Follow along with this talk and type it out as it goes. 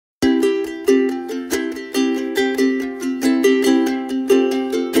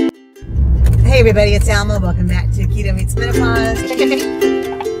everybody, it's Alma. Welcome back to Keto Meets Menopause. You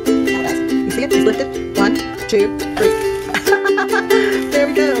see it? It's lifted. 1, 2, 3. There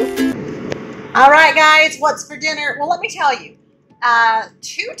we go. All right, guys, what's for dinner? Well, let me tell you.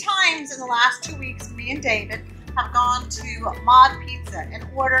 2 times in the last 2 weeks, me and David have gone to Mod Pizza and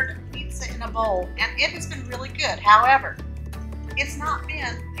ordered pizza in a bowl, and it has been really good. However, it's not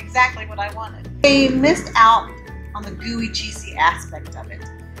been exactly what I wanted. They missed out on the gooey, cheesy aspect of it.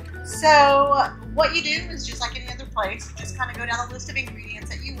 So what you do is just like any other place, you just kind of go down the list of ingredients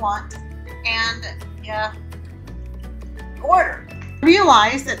that you want and order.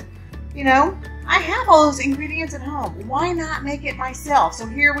 Realize that, you know, I have all those ingredients at home. Why not make it myself? So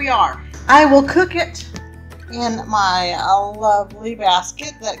here we are. I will cook it in my lovely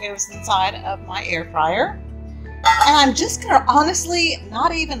basket that goes inside of my air fryer. And I'm just going to honestly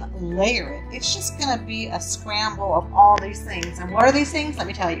not even layer it. It's just going to be a scramble of all these things. And what are these things? Let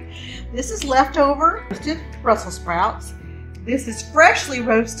me tell you. This is leftover roasted Brussels sprouts. This is freshly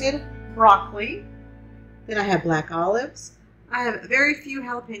roasted broccoli. Then I have black olives. I have very few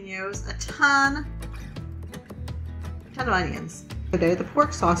jalapenos, a ton of onions. The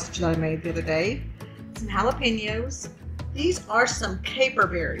pork sausage that I made the other day. Some jalapenos. These are some caper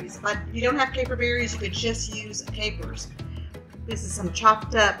berries. If you don't have caper berries, you could just use capers. This is some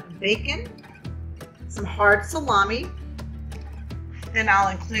chopped up bacon, some hard salami. Then I'll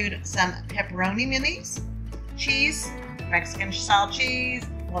include some pepperoni minis, cheese, Mexican style cheese,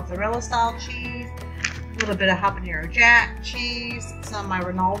 mozzarella style cheese, a little bit of habanero jack cheese, some of my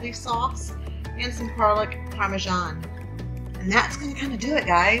Rinaldi sauce, and some garlic parmesan. And that's going to kind of do it,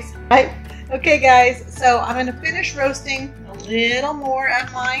 guys. Right? Okay, guys, so I'm going to finish roasting a little more of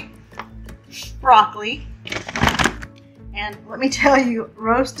my broccoli. And let me tell you,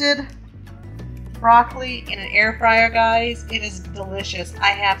 roasted broccoli in an air fryer, guys, it is delicious.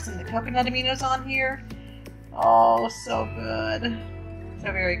 I have some of the coconut aminos on here. Oh, so good.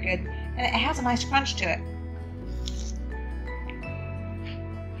 So very good. And it has a nice crunch to it.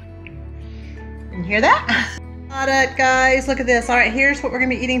 You hear that? Got it, guys. Look at this. All right, here's what we're going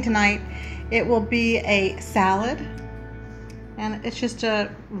to be eating tonight. It will be a salad, and it's just a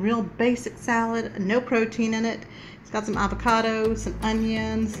real basic salad, no protein in it. It's got some avocados, some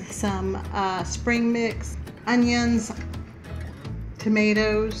onions, some spring mix, onions,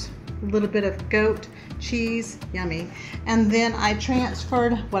 tomatoes, a little bit of goat cheese, yummy. And then I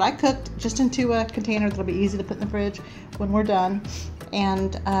transferred what I cooked just into a container that'll be easy to put in the fridge when we're done.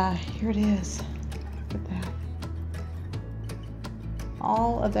 And here it is. Look at that.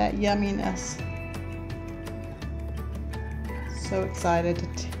 All of that yumminess. So excited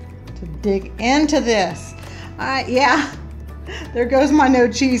to dig into this. Yeah, there goes my no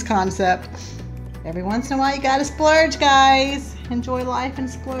cheese concept. Every once in a while you gotta splurge, guys. Enjoy life and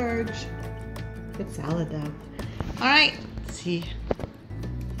splurge. Good salad though. All right, let's see.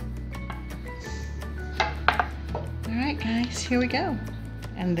 All right, guys, here we go.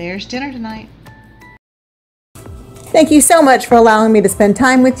 And there's dinner tonight. Thank you so much for allowing me to spend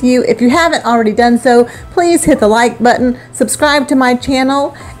time with you. If you haven't already done so, please hit the like button, subscribe to my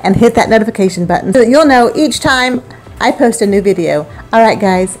channel, and hit that notification button so that you'll know each time I post a new video. All right,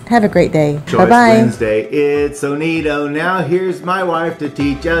 guys, have a great day. Bye-bye. Wednesday, it's so neato. Now here's my wife to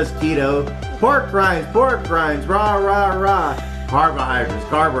teach us keto. Pork rinds, rah, rah, rah.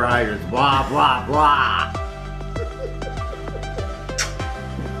 Carbohydrates, blah, blah, blah.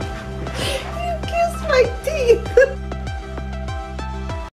 You kissed my teeth.